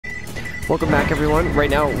Welcome back, everyone. Right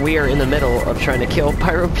now, we are in the middle of trying to kill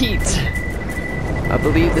Pyro Pete. I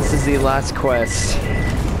believe this is the last quest.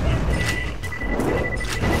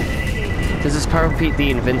 This is Pyro Pete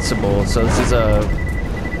the Invincible, so this is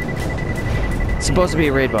supposed to be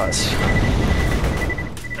a raid boss.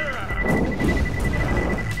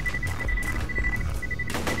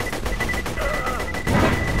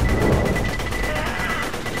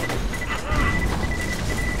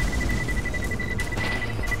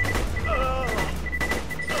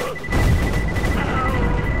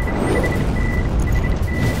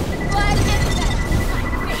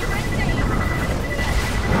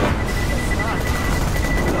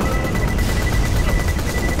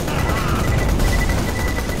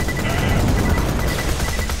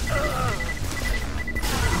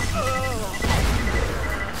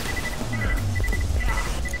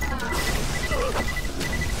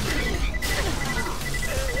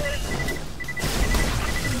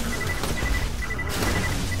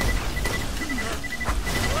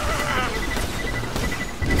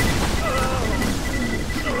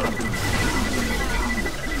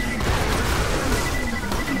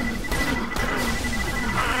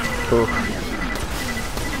 Ooh.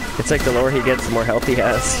 It's like the lower he gets, the more health he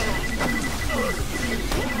has.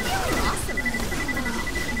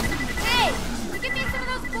 Hey, give me some of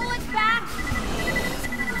those bullets back.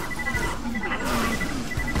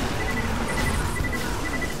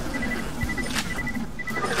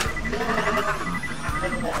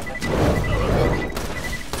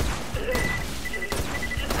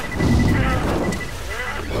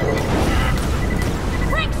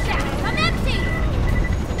 Crankshaft, I'm empty.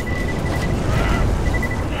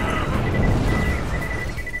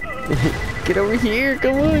 Get over here,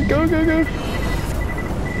 come on, go, go, go.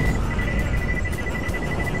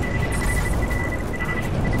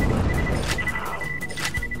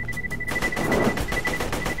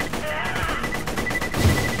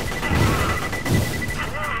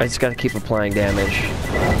 I just gotta keep applying damage.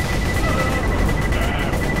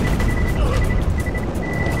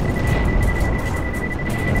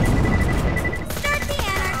 Start the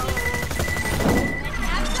anarchy. Let's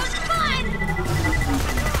have some fun.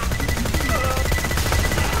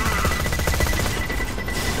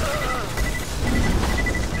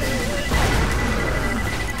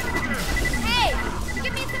 Hey,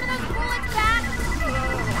 give me some of those bullets back.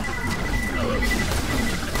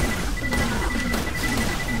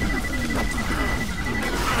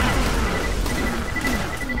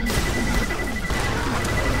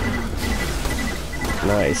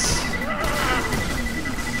 Nice.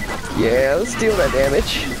 Yeah, let's deal that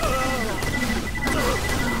damage.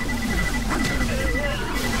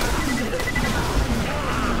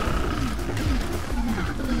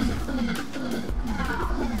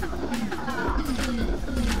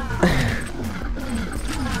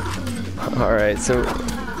 Alright, so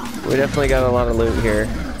we definitely got a lot of loot here.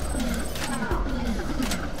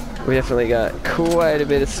 We definitely got quite a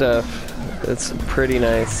bit of stuff. That's pretty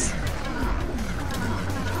nice.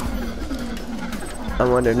 I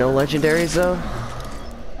wonder, no legendaries though?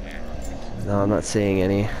 No, I'm not seeing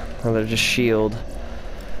any. Oh, they're just shield.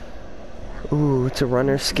 Ooh, it's a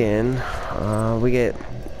runner skin. We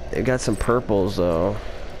got some purples though.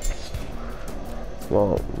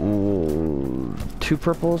 Well, ooh, 2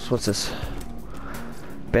 purples? What's this?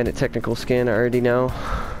 Bandit technical skin, I already know.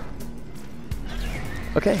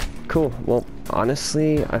 Okay, cool. Well,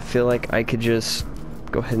 honestly, I feel like I could just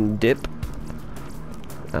go ahead and dip.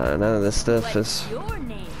 None of this stuff is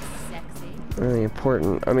really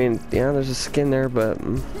important. I mean, yeah, there's a skin there, but...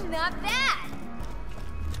 Not bad.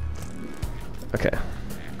 Okay.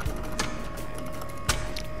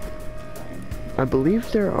 I believe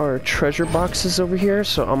there are treasure boxes over here,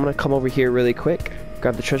 so I'm gonna come over here really quick,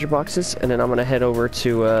 grab the treasure boxes, and then I'm gonna head over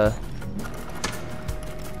to,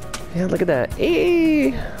 yeah, look at that.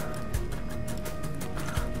 Hey!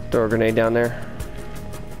 Throw a grenade down there.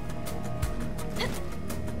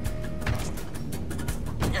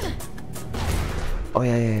 Oh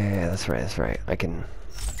yeah, that's right. I can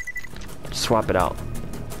swap it out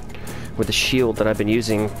with the shield that I've been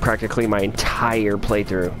using practically my entire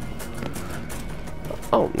playthrough.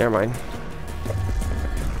 Oh, never mind.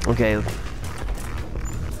 Okay.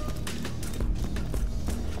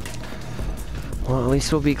 Well, at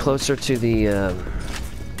least we'll be closer to the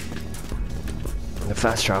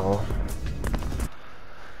fast travel.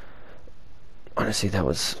 Honestly, that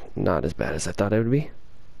was not as bad as I thought it would be.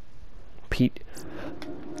 Pete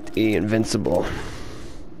the Invincible.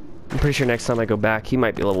 I'm pretty sure next time I go back, he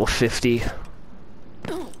might be level 50.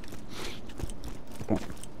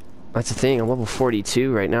 That's the thing, I'm level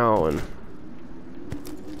 42 right now, and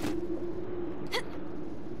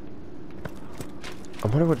I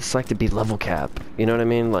wonder what it's like to be level cap. You know what I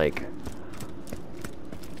mean? Like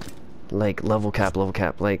level cap,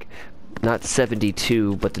 like not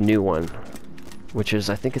 72, but the new one, which is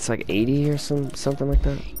I think it's like 80 or something like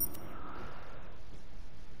that.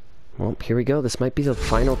 Well, here we go. This might be the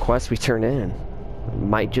final quest we turn in.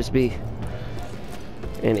 Might just be.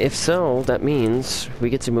 And if so, that means we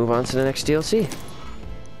get to move on to the next DLC.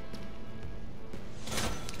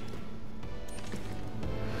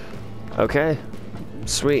 Okay,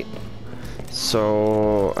 sweet.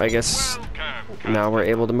 So I guess now we're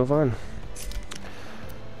able to move on.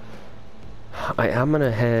 I am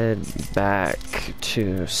gonna head back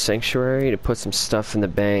to Sanctuary to put some stuff in the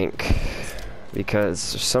bank because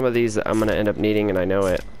some of these I'm gonna end up needing and I know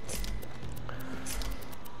it.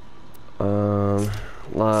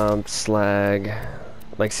 Lob, slag.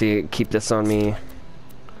 Like, see, keep this on me.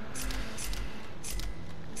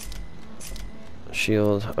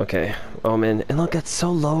 Shield, okay. Omen, and look, it's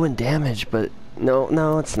so low in damage, but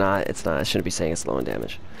no, it's not. It's not. I shouldn't be saying it's low in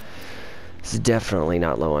damage. It's definitely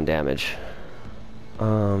not low on damage.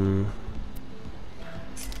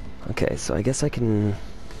 Okay, so I guess I can.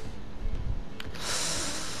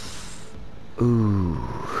 Ooh,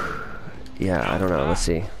 yeah. I don't know. Let's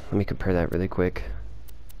see. Let me compare that really quick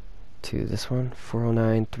to this one.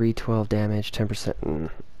 409, 312 damage, 10%.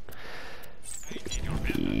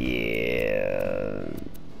 Yeah.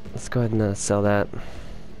 Let's go ahead and sell that. I'm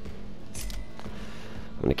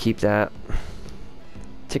gonna keep that.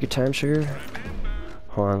 Take your time, sugar.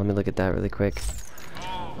 Hold on, let me look at that really quick.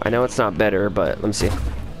 I know it's not better, but let me see.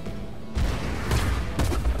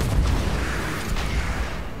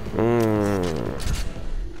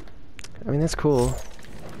 I mean, that's cool,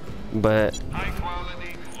 but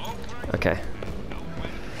okay.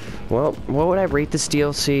 Well, what would I rate this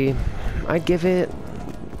DLC? I'd give it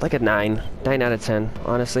like a 9 out of 10,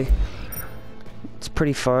 honestly. It's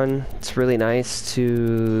pretty fun. It's really nice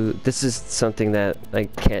to... This is something that I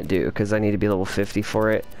can't do because I need to be level 50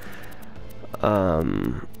 for it.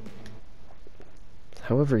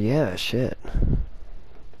 However, yeah, shit.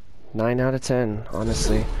 9 out of 10,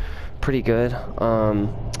 honestly. Pretty good.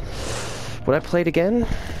 Would I play it again?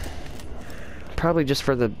 Probably just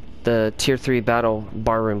for the tier 3 battle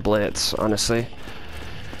barroom blitz, honestly.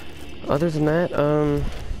 Other than that,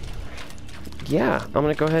 yeah, I'm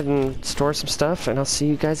gonna go ahead and store some stuff, and I'll see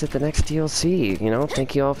you guys at the next DLC. You know,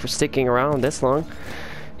 thank you all for sticking around this long.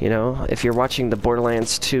 You know, if you're watching the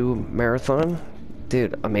Borderlands 2 marathon,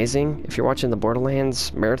 dude, amazing. If you're watching the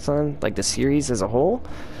Borderlands marathon, like the series as a whole,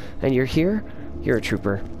 and you're here, you're a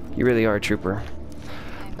trooper. You really are a trooper.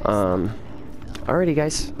 Alrighty,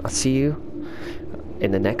 guys, I'll see you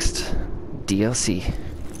in the next DLC.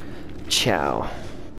 Ciao.